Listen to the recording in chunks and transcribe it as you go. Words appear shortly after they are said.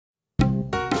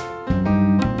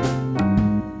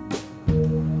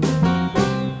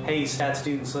Hey stat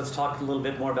students, let's talk a little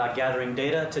bit more about gathering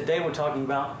data. Today we're talking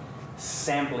about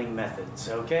sampling methods,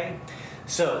 okay?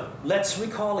 So let's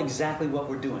recall exactly what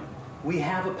we're doing. We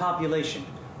have a population.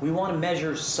 We want to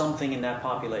measure something in that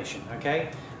population,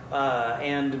 okay?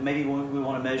 And maybe we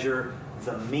want to measure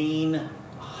the mean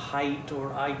height or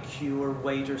IQ or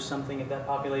weight or something of that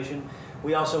population.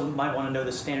 We also might want to know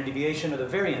the standard deviation or the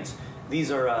variance. These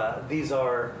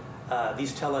tell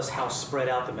us how spread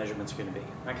out the measurements are going to be,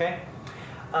 okay?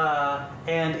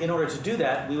 And in order to do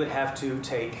that, we would have to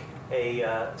take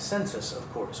a census,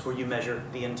 of course, where you measure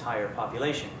the entire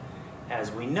population.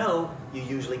 As we know, you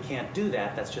usually can't do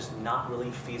that. That's just not really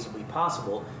feasibly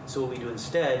possible. So what we do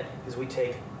instead is we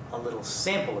take a little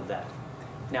sample of that.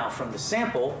 Now, from the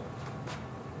sample,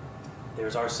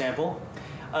 there's our sample.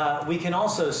 We can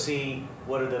also see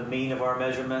what are the mean of our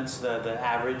measurements, the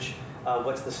average,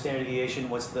 what's the standard deviation,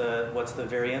 what's the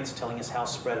variance, telling us how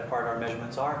spread apart our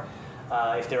measurements are.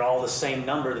 If they're all the same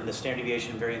number, then the standard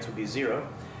deviation and variance would be 0.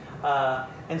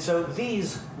 And so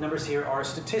these numbers here are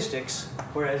statistics,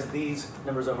 whereas these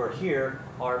numbers over here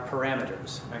are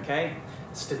parameters, okay?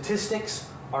 Statistics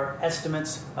are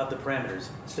estimates of the parameters.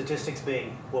 Statistics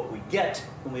being what we get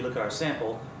when we look at our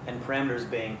sample, and parameters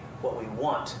being what we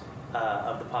want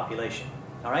of the population.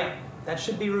 All right? That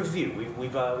should be reviewed.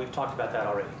 We've talked about that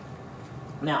already.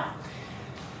 Now,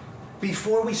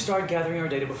 before we start gathering our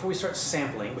data, before we start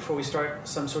sampling, before we start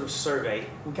some sort of survey,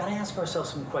 we've got to ask ourselves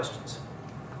some questions.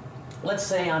 Let's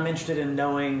say I'm interested in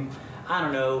knowing, I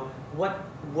don't know,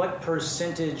 what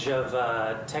percentage of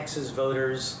Texas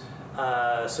voters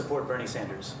support Bernie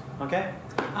Sanders, okay?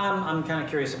 I'm kind of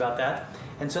curious about that.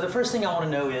 And so the first thing I want to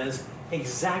know is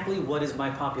exactly what is my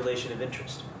population of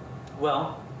interest?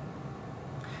 Well,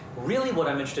 really what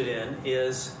I'm interested in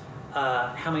is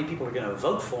how many people are going to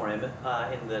vote for him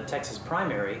in the Texas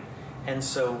primary. And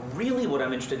so really what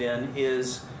I'm interested in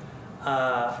is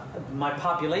my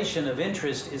population of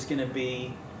interest is going to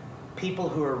be people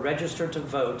who are registered to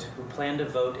vote, who plan to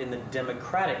vote in the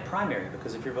Democratic primary,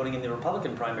 because if you're voting in the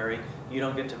Republican primary, you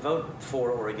don't get to vote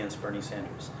for or against Bernie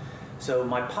Sanders. So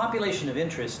my population of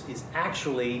interest is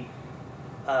actually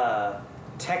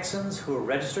Texans who are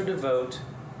registered to vote,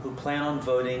 who plan on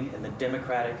voting in the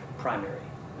Democratic primary.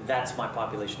 That's my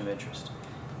population of interest.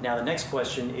 Now the next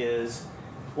question is,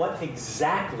 what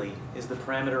exactly is the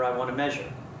parameter I want to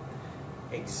measure?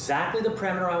 Exactly the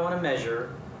parameter I want to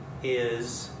measure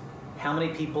is how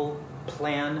many people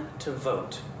plan to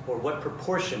vote, or what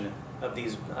proportion of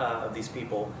these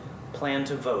people plan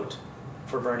to vote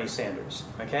for Bernie Sanders,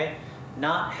 okay?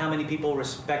 Not how many people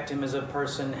respect him as a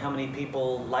person, how many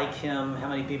people like him, how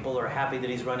many people are happy that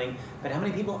he's running, but how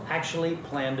many people actually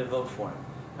plan to vote for him,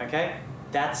 okay?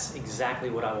 That's exactly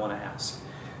what I want to ask.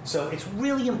 So it's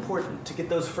really important to get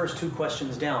those first two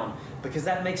questions down, because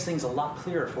that makes things a lot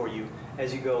clearer for you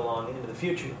as you go along into the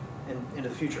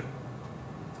future.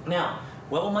 Now,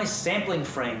 what will my sampling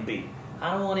frame be?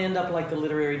 I don't want to end up like the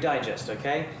Literary Digest,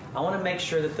 okay? I want to make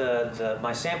sure that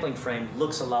my sampling frame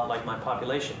looks a lot like my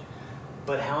population.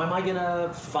 But how am I going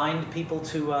to find people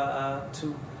to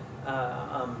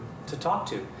talk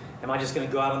to? Am I just going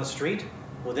to go out on the street?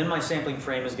 Well, then my sampling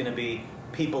frame is going to be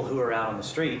people who are out on the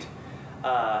street.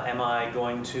 Am I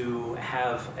going to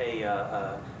have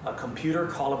a computer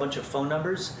call a bunch of phone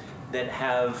numbers that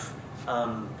have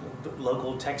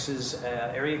local Texas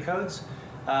area codes?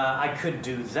 I could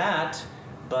do that,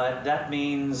 but that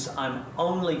means I'm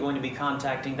only going to be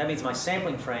contacting, that means my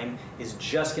sampling frame is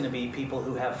just going to be people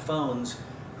who have phones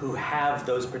who have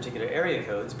those particular area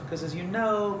codes, because as you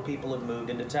know, people have moved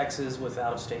into Texas with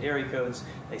out-of-state area codes.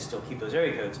 They still keep those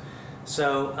area codes.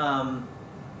 So,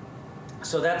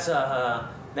 so that's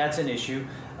an issue.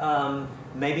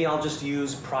 Maybe I'll just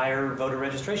use prior voter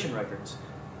registration records.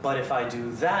 But if I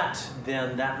do that,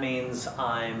 then that means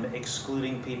I'm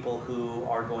excluding people who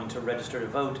are going to register to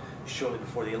vote shortly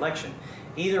before the election.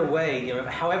 Either way, you know,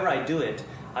 however I do it,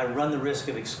 I run the risk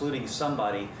of excluding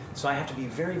somebody, so I have to be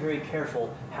very, very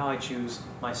careful how I choose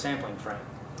my sampling frame.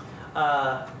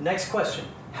 Next question,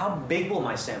 how big will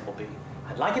my sample be?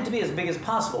 I'd like it to be as big as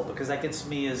possible, because that gets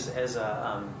me as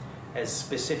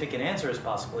specific an answer as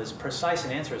possible, as precise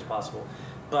an answer as possible.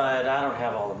 But I don't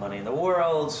have all the money in the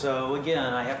world, so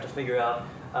again, I have to figure out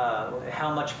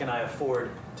how much can I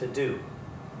afford to do.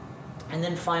 And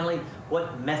then finally,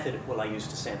 what method will I use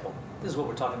to sample? This is what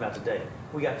we're talking about today.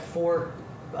 We got 4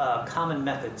 common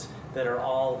methods that are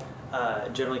all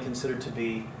generally considered to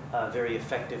be very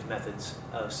effective methods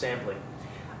of sampling.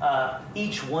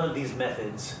 Each one of these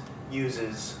methods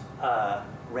uses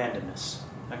randomness,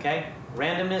 okay?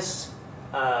 Randomness,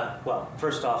 well,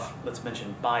 first off, let's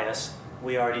mention bias.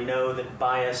 We already know that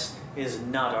bias is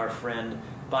not our friend.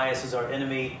 bias is our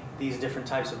enemy, these different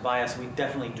types of bias, we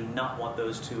definitely do not want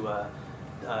those to,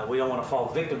 we don't want to fall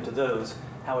victim to those.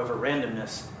 However,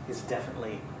 randomness is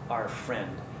definitely our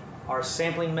friend. Our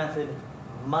sampling method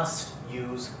must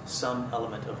use some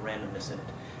element of randomness in it.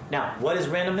 Now, what is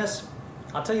randomness?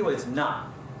 I'll tell you what it's not.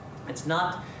 It's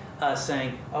not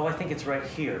saying, oh, I think it's right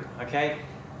here, okay?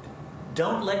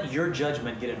 Don't let your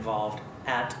judgment get involved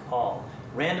at all.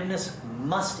 Randomness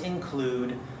must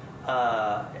include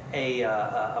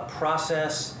a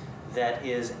process that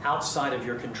is outside of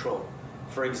your control.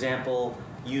 For example,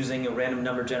 using a random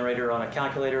number generator on a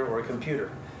calculator or a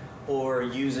computer, or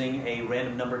using a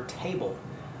random number table,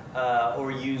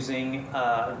 or using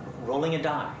rolling a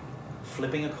die,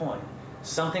 flipping a coin.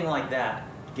 Something like that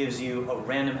gives you a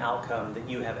random outcome that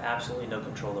you have absolutely no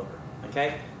control over.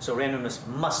 Okay? So randomness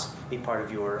must be part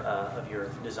of your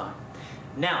design.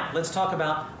 Now, let's talk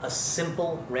about a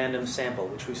simple random sample,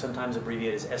 which we sometimes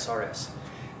abbreviate as SRS.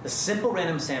 The simple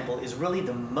random sample is really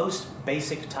the most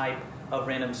basic type of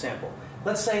random sample.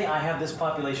 Let's say I have this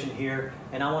population here,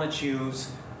 and I want to choose,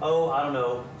 oh, I don't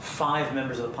know, 5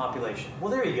 members of the population.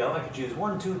 Well, there you go. I could choose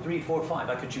 1, 2, 3, 4, 5.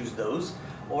 I could choose those,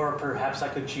 or perhaps I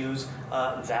could choose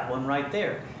that one right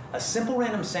there. A simple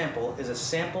random sample is a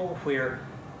sample where,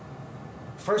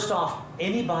 first off,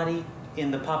 anybody in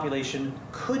the population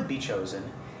could be chosen,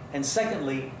 and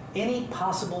secondly, any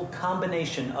possible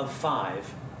combination of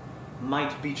 5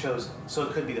 might be chosen. So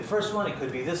it could be the first one, it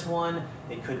could be this one,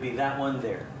 it could be that one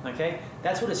there. Okay?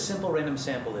 That's what a simple random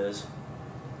sample is.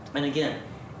 And again,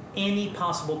 any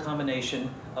possible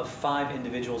combination of 5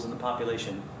 individuals in the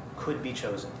population could be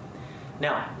chosen.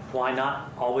 Now, why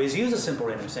not always use a simple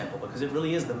random sample? Because it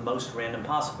really is the most random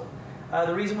possible.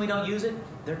 The reason we don't use it,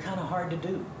 they're kind of hard to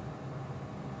do.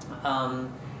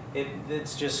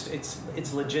 It's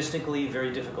logistically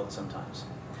very difficult sometimes.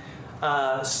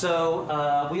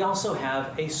 So we also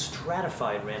have a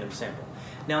stratified random sample.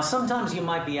 Now, sometimes you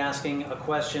might be asking a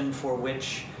question for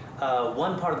which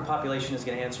one part of the population is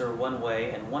going to answer one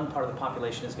way and one part of the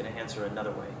population is going to answer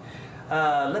another way.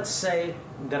 Let's say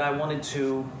that I wanted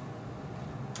to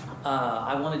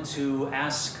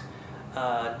ask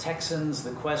Texans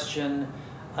the question,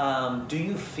 do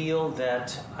you feel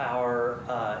that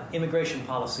our immigration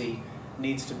policy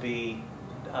needs to be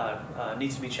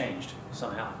changed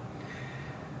somehow?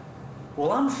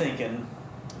 Well, I'm thinking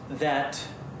that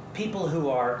people who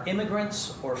are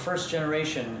immigrants or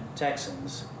first-generation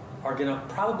Texans are going to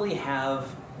probably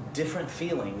have different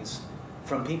feelings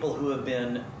from people who have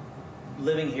been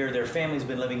living here, their family's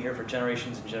been living here for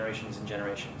generations and generations and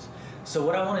generations. So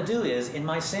what I want to do is, in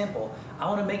my sample, I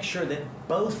want to make sure that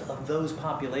both of those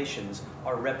populations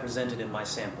are represented in my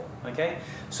sample, okay?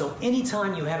 So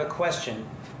anytime you have a question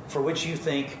for which you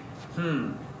think,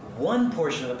 one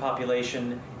portion of the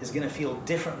population is going to feel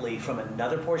differently from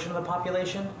another portion of the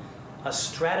population, a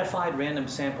stratified random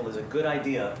sample is a good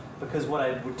idea, because what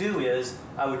I would do is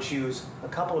I would choose a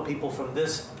couple of people from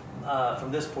this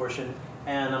portion,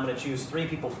 and I'm going to choose 3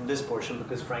 people from this portion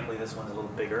because, frankly, this one's a little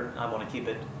bigger. I want to keep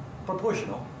it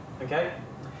proportional, okay?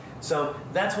 So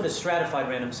that's what a stratified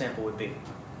random sample would be.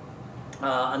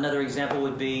 Another example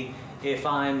would be if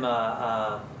I am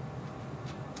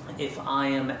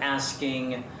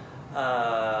asking,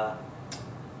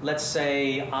 let's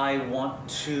say I want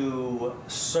to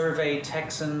survey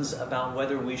Texans about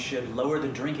whether we should lower the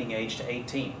drinking age to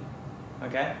 18,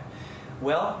 okay?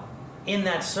 Well, in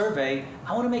that survey,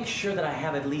 I want to make sure that I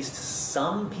have at least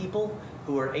some people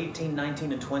who are 18,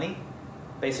 19, and 20,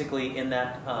 basically in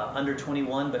that under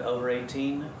 21 but over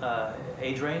 18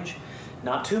 age range.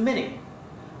 Not too many,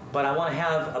 but I want to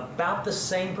have about the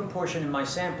same proportion in my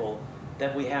sample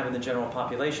that we have in the general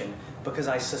population, because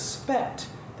I suspect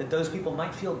that those people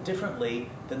might feel differently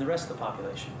than the rest of the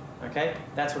population. Okay?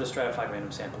 That's what a stratified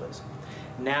random sample is.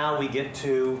 Now we get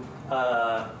to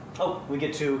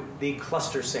the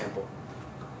cluster sample.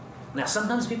 Now,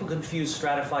 sometimes people confuse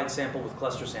stratified sample with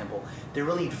cluster sample. They're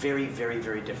really very, very,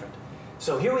 very different.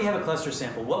 So here we have a cluster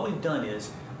sample. What we've done is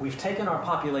we've taken our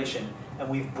population and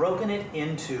we've broken it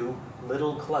into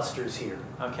little clusters here,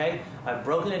 okay? I've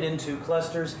broken it into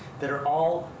clusters that are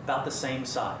all about the same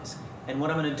size. And what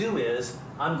I'm going to do is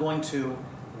I'm going to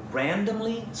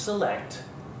randomly select,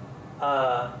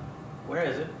 where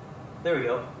is it? There we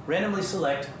go. Randomly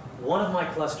select one of my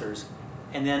clusters,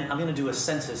 and then I'm going to do a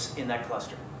census in that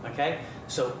cluster, okay?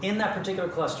 So in that particular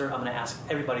cluster, I'm going to ask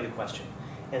everybody the question.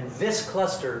 And this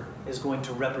cluster is going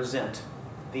to represent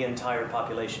the entire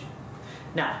population.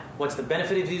 Now, what's the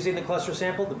benefit of using the cluster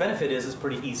sample? The benefit is it's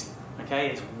pretty easy, okay?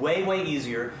 It's way, way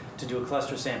easier to do a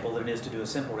cluster sample than it is to do a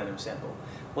simple random sample.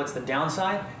 What's the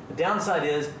downside? The downside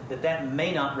is that that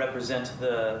may not represent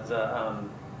the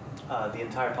the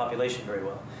entire population very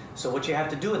well. So what you have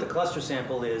to do with the cluster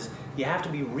sample is you have to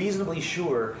be reasonably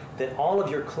sure that all of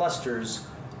your clusters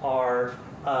are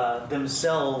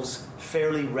themselves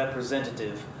fairly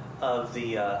representative of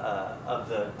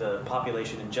the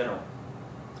population in general.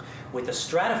 With the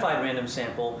stratified random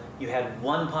sample, you had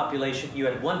one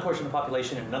portion of the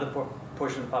population and another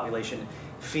portion of the population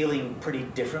feeling pretty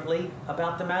differently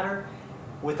about the matter.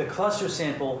 With the cluster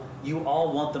sample, you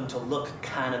all want them to look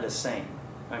kind of the same,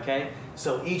 okay?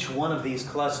 So each one of these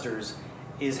clusters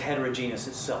is heterogeneous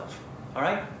itself, all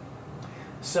right?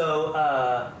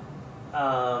 So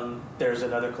there's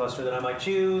another cluster that I might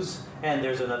choose, and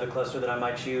there's another cluster that I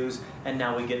might choose, and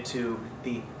now we get to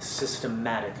the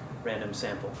systematic random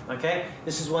sample, okay?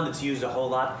 This is one that's used a whole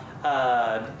lot.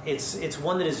 It's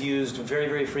one that is used very,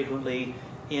 very frequently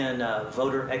in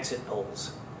voter exit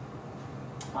polls.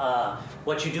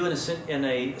 What you do in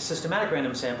a systematic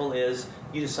random sample is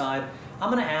you decide,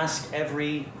 I'm going to ask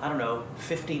every, I don't know,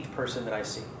 15th person that I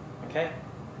see, okay?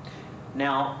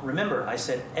 Now, remember, I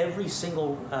said every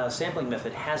single sampling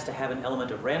method has to have an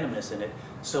element of randomness in it.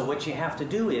 So what you have to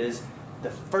do is the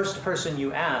first person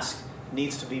you ask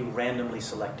needs to be randomly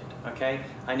selected, okay?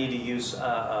 I need to use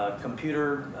a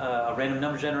computer, a random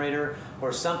number generator,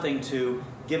 or something to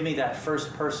give me that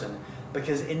first person.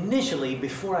 Because initially,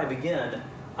 before I begin,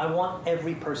 I want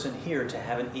every person here to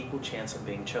have an equal chance of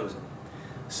being chosen.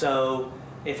 So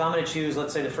if I'm going to choose,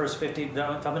 let's say the first 50, if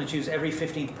I'm going to choose every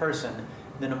 15th person,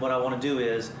 then what I want to do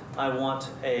is I want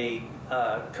a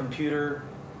computer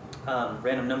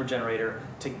random number generator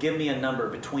to give me a number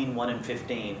between 1 and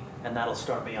 15, and that'll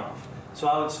start me off. So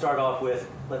I would start off with,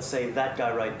 let's say, that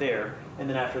guy right there, and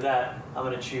then after that, I'm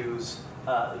going to choose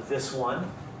this one,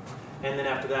 and then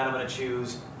after that, I'm going to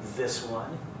choose this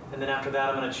one, and then after that,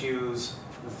 I'm going to choose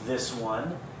this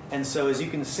one. And so as you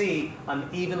can see, I'm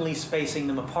evenly spacing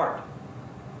them apart.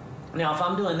 Now, if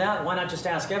I'm doing that, why not just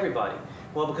ask everybody?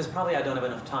 Well, because probably I don't have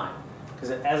enough time.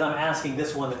 Because as I'm asking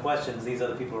this one the questions, these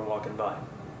other people are walking by. All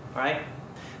right?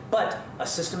 But a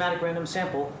systematic random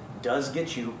sample does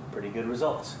get you pretty good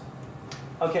results.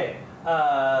 Okay,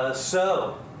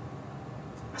 so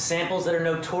samples that are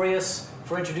notorious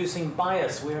for introducing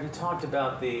bias. We already talked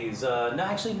about these. No,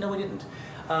 actually, no, we didn't.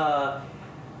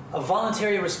 A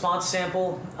voluntary response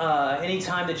sample,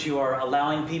 anytime that you are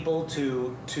allowing people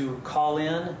to call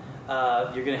in,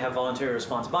 you're going to have voluntary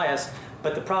response bias.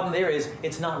 But the problem there is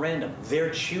it's not random. They're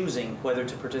choosing whether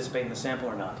to participate in the sample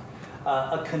or not.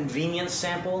 A convenience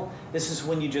sample, this is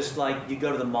when you just you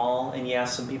go to the mall and you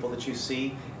ask some people that you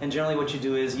see, and generally what you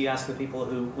do is you ask the people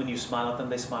who, when you smile at them,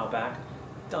 they smile back.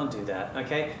 Don't do that,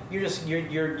 okay?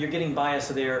 You're getting bias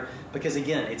there because,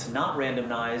 again, it's not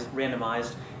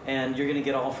randomized, and you're going to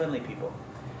get all friendly people.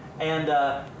 And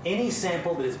any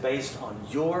sample that is based on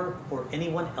your or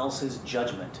anyone else's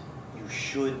judgment, you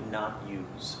should not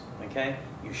use, okay?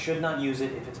 You should not use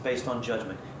it if it's based on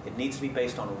judgment. It needs to be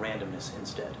based on randomness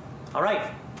instead. All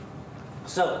right,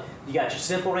 so you got your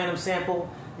simple random sample,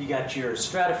 you got your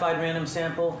stratified random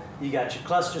sample, you got your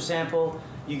cluster sample,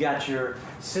 you got your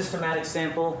systematic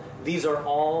sample. These are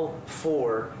all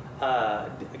four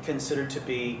considered to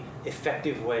be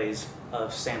effective ways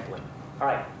of sampling. All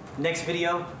right, next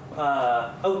video.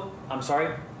 Oh, I'm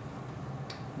sorry.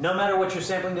 No matter what your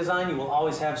sampling design, you will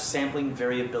always have sampling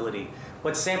variability.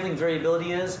 What sampling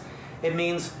variability is, it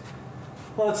means,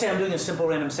 well, let's say I'm doing a simple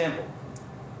random sample.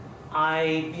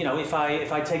 If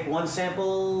I take one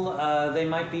sample, they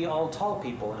might be all tall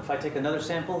people, and if I take another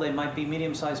sample, they might be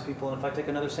medium-sized people, and if I take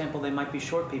another sample, they might be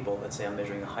short people. Let's say I'm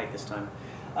measuring the height this time.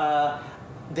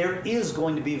 There is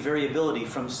going to be variability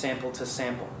from sample to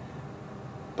sample,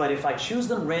 but if I choose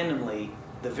them randomly,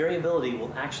 the variability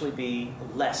will actually be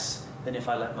less than if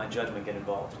I let my judgment get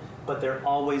involved. But there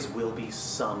always will be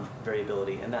some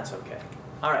variability, and that's okay.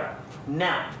 All right,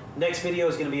 now, next video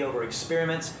is going to be over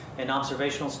experiments and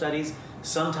observational studies.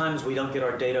 Sometimes we don't get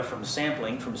our data from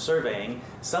sampling, from surveying.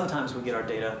 Sometimes we get our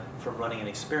data from running an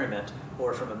experiment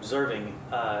or from observing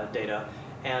data,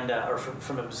 and or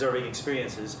from observing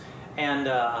experiences. And,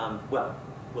 well,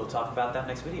 we'll talk about that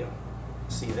next video.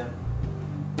 See you then.